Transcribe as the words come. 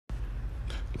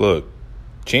Look,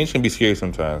 change can be scary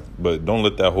sometimes, but don't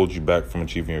let that hold you back from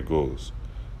achieving your goals.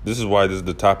 This is why this is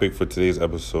the topic for today's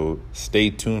episode. Stay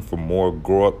tuned for more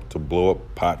Grow Up to Blow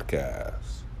Up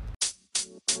podcasts.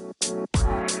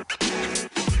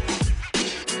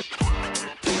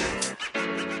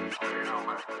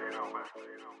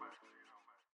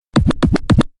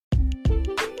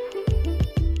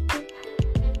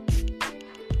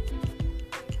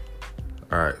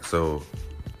 All right, so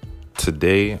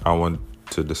today I want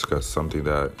to discuss something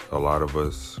that a lot of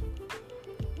us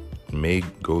may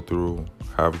go through,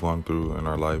 have gone through in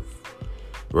our life,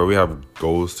 where we have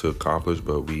goals to accomplish,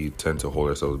 but we tend to hold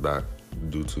ourselves back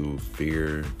due to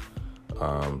fear,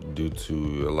 due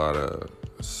to a lot of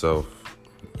self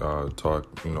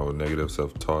talk, negative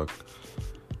self talk,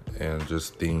 and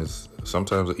just things.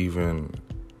 Sometimes even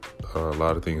a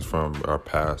lot of things from our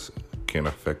past can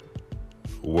affect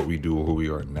what we do or who we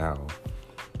are now,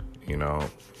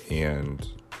 and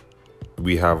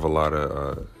we have a lot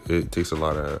of, it takes a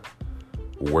lot of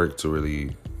work to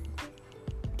really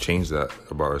change that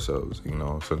about ourselves.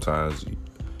 Sometimes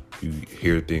you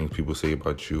hear things people say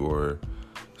about you, or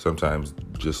sometimes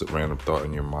just a random thought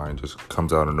in your mind just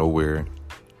comes out of nowhere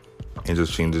and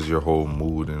just changes your whole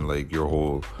mood and like your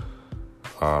whole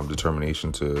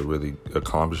determination to really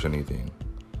accomplish anything.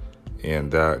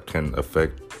 And that can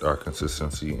affect our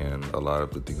consistency and a lot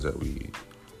of the things that we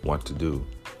want to do.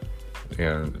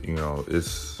 And,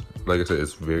 it's, like I said,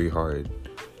 it's very hard,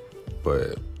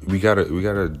 but we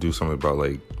gotta do something about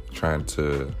like trying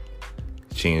to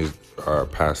change our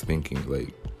past thinking,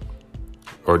 like,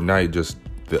 or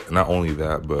not only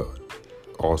that, but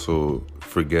also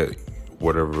forget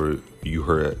whatever you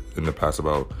heard in the past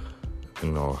about,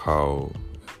 how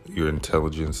your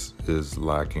intelligence is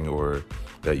lacking, or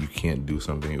that you can't do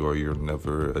something, or you'll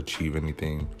never achieve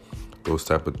anything. Those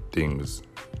type of things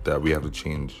that we have to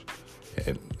change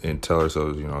and tell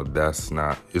ourselves,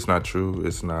 it's not true.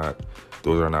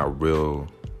 Those are not real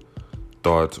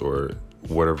thoughts, or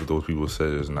whatever those people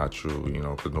said is not true,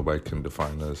 because nobody can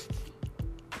define us.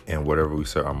 And whatever we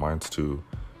set our minds to,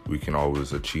 we can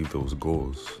always achieve those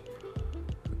goals.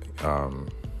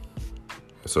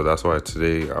 So that's why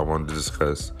today I wanted to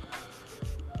discuss,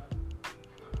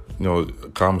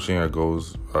 accomplishing our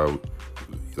goals.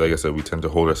 Like I said, we tend to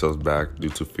hold ourselves back due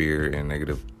to fear and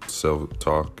negative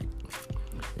self-talk,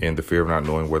 and the fear of not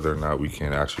knowing whether or not we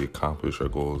can actually accomplish our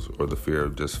goals, or the fear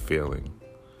of just failing.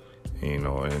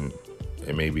 And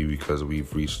it may be because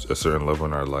we've reached a certain level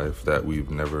in our life that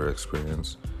we've never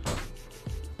experienced,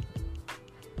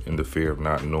 and the fear of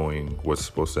not knowing what's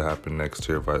supposed to happen next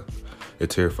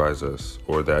terrifies us,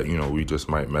 or that we just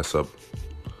might mess up.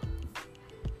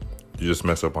 You just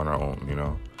mess up on our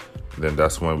own, Then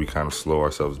that's when we kind of slow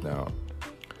ourselves down.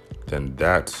 Then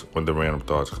that's when the random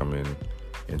thoughts come in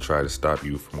and try to stop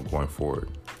you from going forward.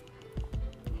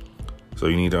 So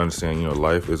you need to understand,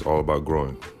 life is all about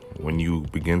growing. When you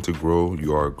begin to grow,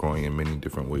 you are growing in many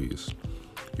different ways.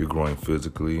 You're growing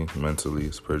physically, mentally,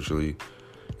 spiritually,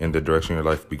 and the direction your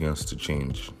life begins to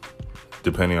change,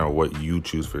 depending on what you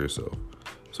choose for yourself.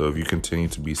 So if you continue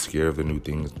to be scared of the new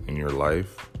things in your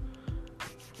life,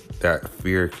 that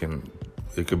fear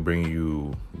could bring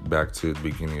you back to the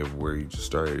beginning of where you just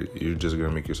started. You're just going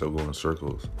to make yourself go in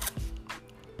circles.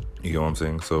 You know what I'm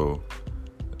saying? So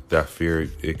that fear,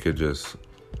 it could just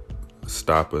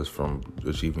stop us from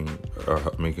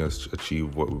making us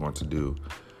achieve what we want to do.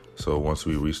 So once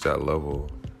we reach that level,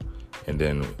 and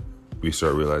then we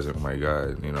start realizing, oh my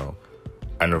God,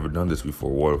 I never done this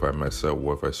before. What if I mess up?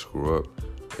 What if I screw up?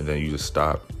 And then you just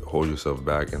stop, hold yourself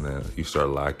back, and then you start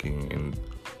lacking in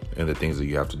the things that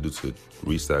you have to do to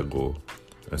reach that goal.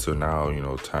 And so now,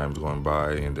 time's going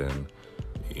by, and then,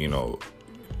 you're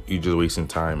just wasting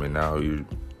time, and now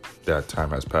that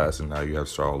time has passed, and now you have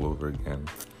to start all over again.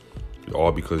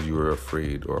 All because you were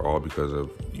afraid, or all because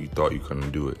of you thought you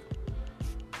couldn't do it.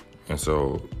 And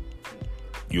so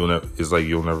it's like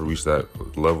you'll never reach that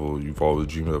level you've always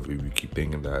dreamed of if you keep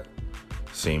thinking that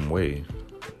same way.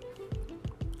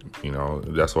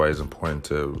 That's why it's important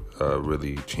to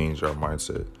really change our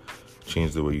mindset,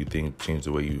 change the way you think, change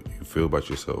the way you feel about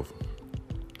yourself,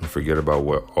 and forget about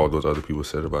what all those other people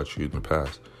said about you in the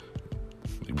past,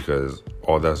 because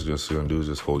all that's just going to do is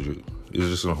just hold you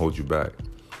back.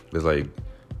 It's like,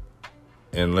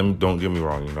 and don't get me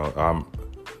wrong, the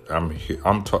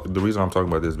reason I'm talking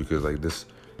about this is because like this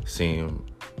same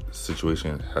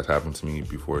situation has happened to me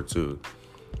before too,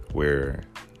 where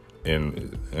what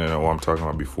I'm talking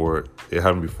about before, it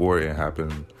happened before, it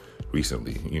happened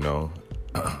recently,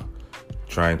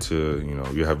 trying to,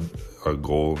 you have a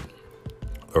goal,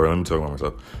 or let me talk about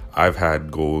myself. I've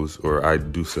had goals, or I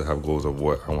do still have goals of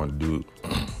what I want to do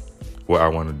what I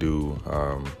want to do,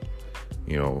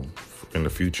 in the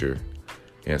future.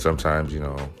 And sometimes,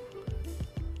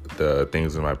 the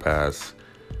things in my past,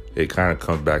 it kind of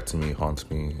comes back to me, haunts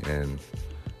me, and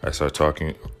I start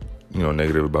talking,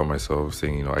 negative about myself,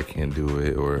 saying, I can't do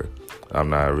it, or I'm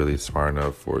not really smart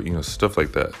enough, or, stuff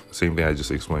like that. Same thing I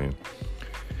just explained.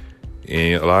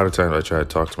 And a lot of times I try to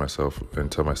talk to myself and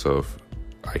tell myself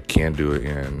I can't do it,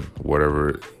 and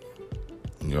whatever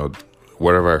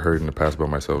I heard in the past about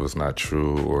myself is not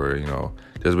true, or,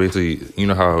 just basically,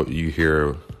 how you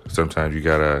hear sometimes you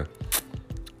gotta,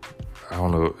 I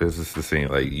don't know, is this the same?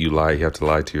 Like, you have to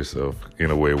lie to yourself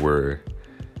in a way where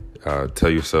tell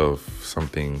yourself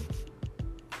something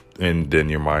and then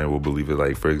your mind will believe it.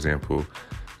 Like, for example,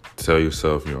 tell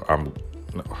yourself,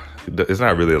 it's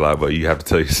not really a lie, but you have to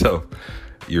tell yourself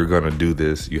you're going to do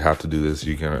this, you have to do this,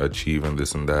 you're going to achieve and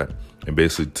this and that. And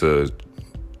basically to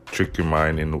trick your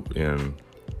mind in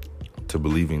to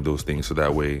believing those things, so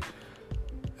that way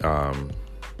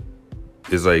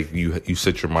it's like you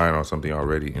set your mind on something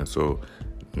already, and so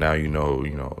now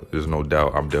there's no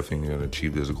doubt I'm definitely going to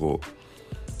achieve this goal.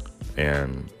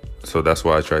 And so that's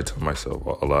why I try to tell myself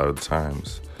a lot of the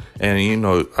times. And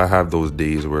I have those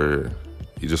days where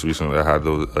just recently I had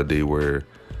a day where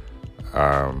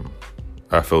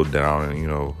I felt down,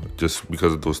 and just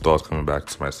because of those thoughts coming back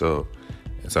to myself.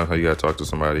 And sometimes you gotta talk to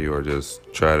somebody, or just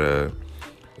try to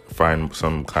find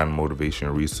some kind of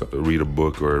motivation, read a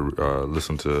book, or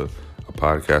listen to a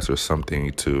podcast or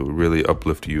something to really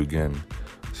uplift you again,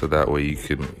 so that way you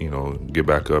can get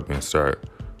back up and start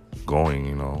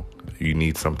going. You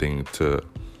need something to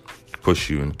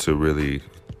push you and to really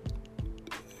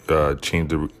change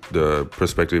the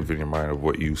perspective in your mind of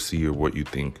what you see or what you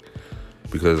think,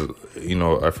 because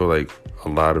I feel like a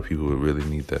lot of people really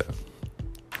need that.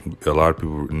 A lot of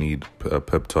people need a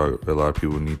pep talk. A lot of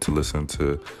people need to listen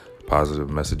to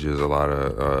positive messages, a lot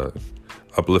of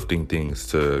uplifting things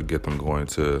to get them going,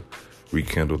 to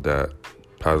rekindle that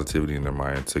positivity in their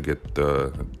mind, to get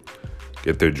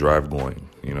their drive going,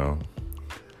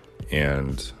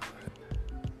 And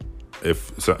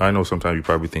I know sometimes you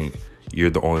probably think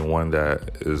you're the only one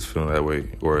that is feeling that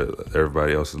way, or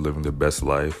everybody else is living their best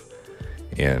life,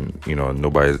 and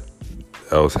nobody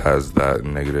else has that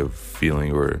negative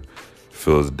feeling or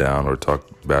feels down or talk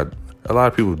bad. A lot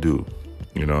of people do.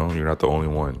 You're not the only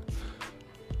one.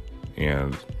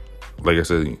 And like I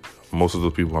said, most of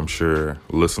those people, I'm sure,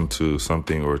 listen to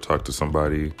something or talk to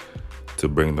somebody to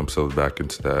bring themselves back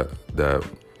into that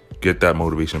get that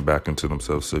motivation back into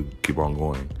themselves to keep on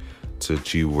going, to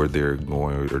achieve where they're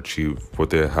going, or achieve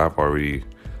what they have already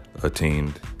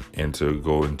attained, and to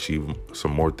go and achieve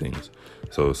some more things.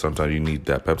 So sometimes you need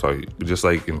that pep talk. Just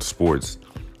like in sports,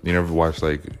 you never watch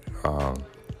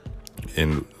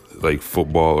in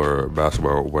football or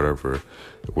basketball or whatever,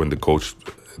 when the coach,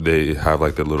 they have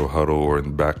the little huddle, or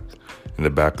in the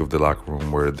back of the locker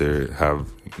room, where they have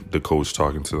the coach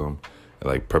talking to them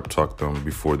and prep talk them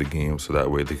before the game, so that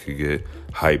way they could get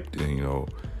hyped and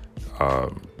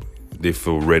they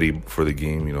feel ready for the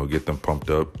game, get them pumped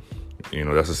up.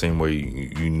 That's the same way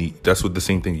you need, that's what the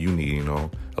same thing you need. A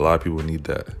lot of people need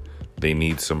that. They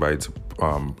need somebody to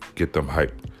get them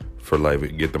hyped for life,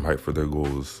 get them hyped for their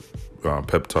goals,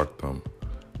 pep talk them,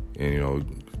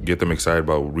 and get them excited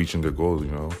about reaching their goals.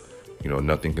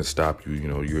 Nothing can stop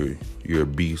you. You're a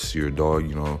beast, you're a dog.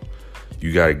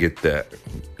 You gotta get that.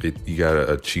 You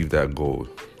gotta achieve that goal.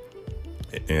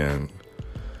 And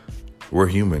we're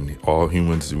human. All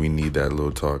humans, we need that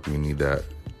little talk. We need that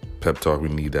pep talk. We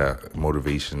need that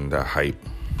motivation, that hype.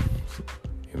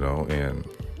 And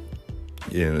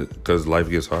because life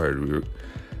gets hard,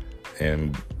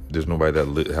 and there's nobody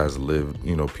that has lived.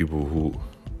 People who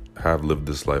have lived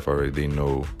this life already, they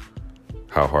know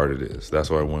how hard it is.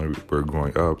 That's why when we're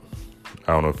growing up,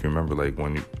 I don't know if you remember,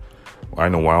 I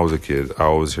know when I was a kid, I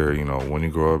always hear, when you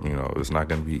grow up, it's not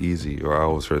going to be easy. Or I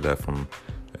always heard that from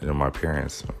my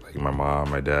parents, my mom,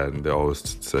 my dad, and they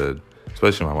always said,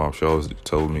 especially my mom, she always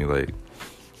told me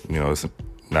it's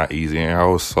not easy. And I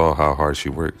always saw how hard she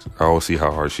works. I always see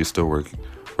how hard she's still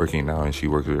working now, and she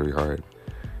works very hard.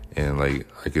 And I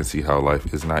can see how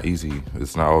life is not easy.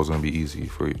 It's not always going to be easy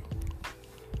for you.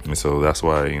 And so that's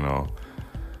why,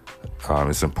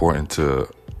 it's important to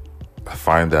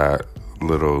find that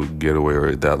little getaway,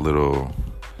 or that little,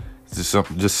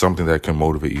 just something that can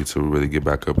motivate you to really get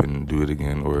back up and do it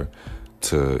again, or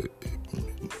to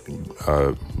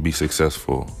be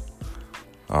successful.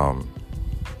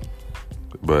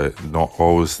 But don't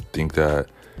always think that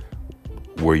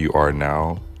where you are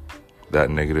now, that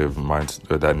negative mind,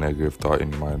 or that negative thought in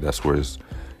your mind, that's where it's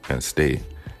going to stay.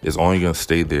 It's only going to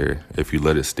stay there if you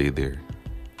let it stay there.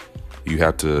 you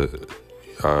have to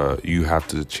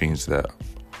change that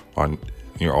on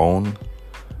your own,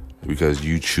 because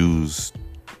you choose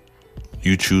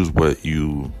what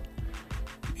you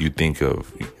think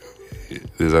of.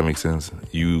 Does that make sense?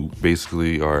 You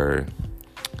basically are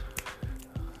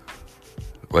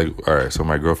like, all right, so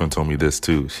my girlfriend told me this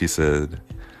too. She said,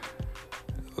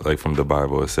 like, from the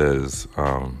Bible, it says,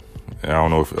 and I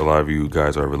don't know if a lot of you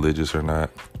guys are religious or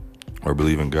not, or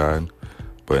believe in God,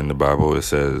 but in the Bible it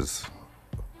says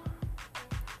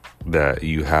that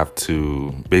you have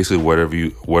to basically,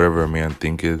 whatever a man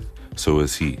thinketh, so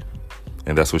is he.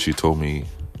 And that's what she told me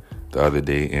the other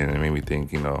day, and it made me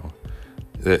think,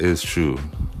 that is true.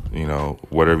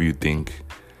 Whatever you think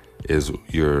is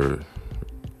your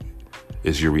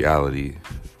reality.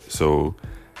 So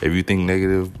if you think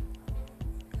negative,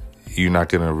 you're not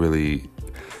gonna really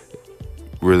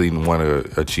want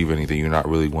to achieve anything. You're not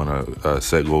really want to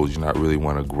set goals. You're not really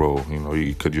want to grow.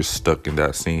 Because you're stuck in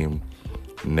that same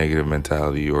negative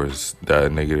mentality or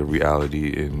that negative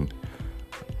reality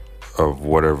of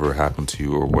whatever happened to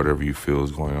you or whatever you feel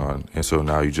is going on. And so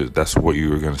now that's what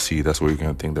you're going to see. That's what you're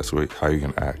going to think. That's how you're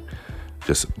going to act,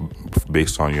 just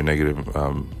based on your negative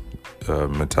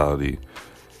mentality.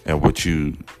 And what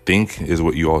you think is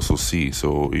what you also see.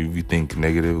 So if you think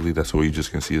negatively, that's what you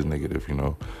just can see as negative.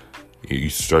 You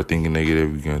start thinking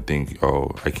negative, you're going to think,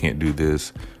 oh, I can't do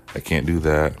this, I can't do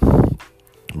that.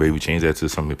 But if you change that to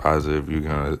something positive, you're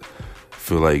going to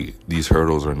feel like these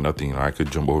hurdles are nothing. I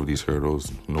could jump over these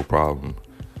hurdles, no problem.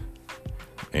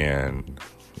 And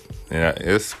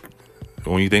it's,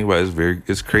 when you think about it,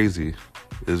 it's crazy.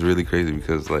 It's really crazy,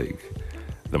 because like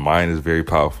the mind is very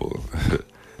powerful.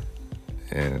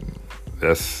 And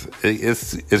it's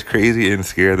crazy and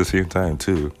scary at the same time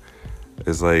too.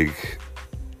 It's like,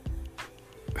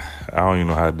 I don't even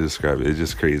know how to describe it. It's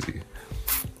just crazy.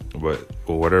 But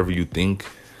whatever you think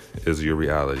is your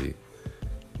reality.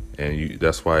 And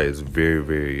that's why it's very,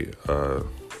 very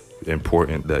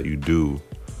important that you do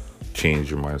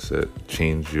change your mindset,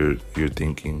 change your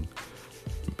thinking,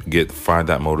 find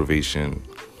that motivation,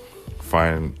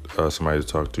 find somebody to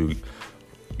talk to,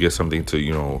 get something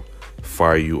to,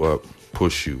 fire you up,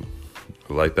 push you,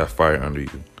 light that fire under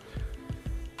you.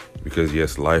 Because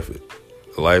yes, life is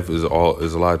a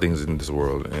lot of things in this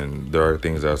world, and there are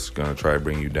things that's gonna try to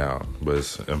bring you down. But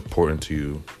it's important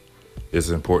to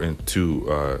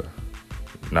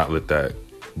not let that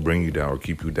bring you down or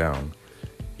keep you down.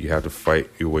 You have to fight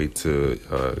your way to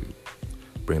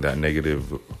bring that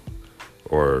negative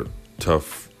or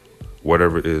tough,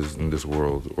 whatever it is in this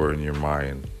world or in your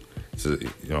mind, to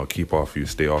keep off you,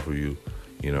 stay off of you,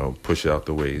 push it out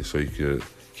the way so you could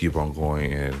keep on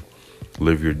going and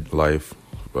live your life,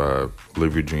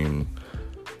 live your dream,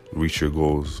 reach your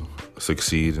goals,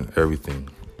 succeed in everything.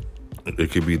 It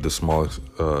could be the smallest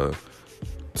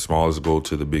goal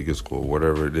to the biggest goal,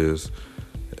 whatever it is.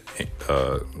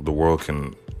 The world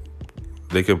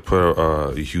they could put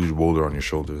a huge boulder on your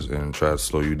shoulders and try to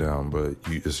slow you down, but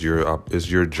it's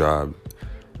your job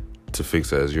to fix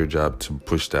that. It's your job to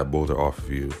push that boulder off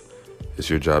of you. It's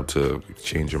your job to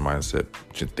change your mindset,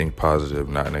 to think positive,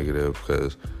 not negative,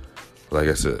 because like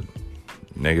I said,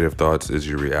 negative thoughts is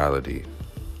your reality.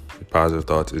 Positive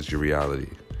thoughts is your reality.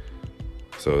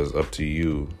 So it's up to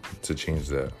you to change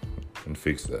that and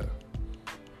fix that.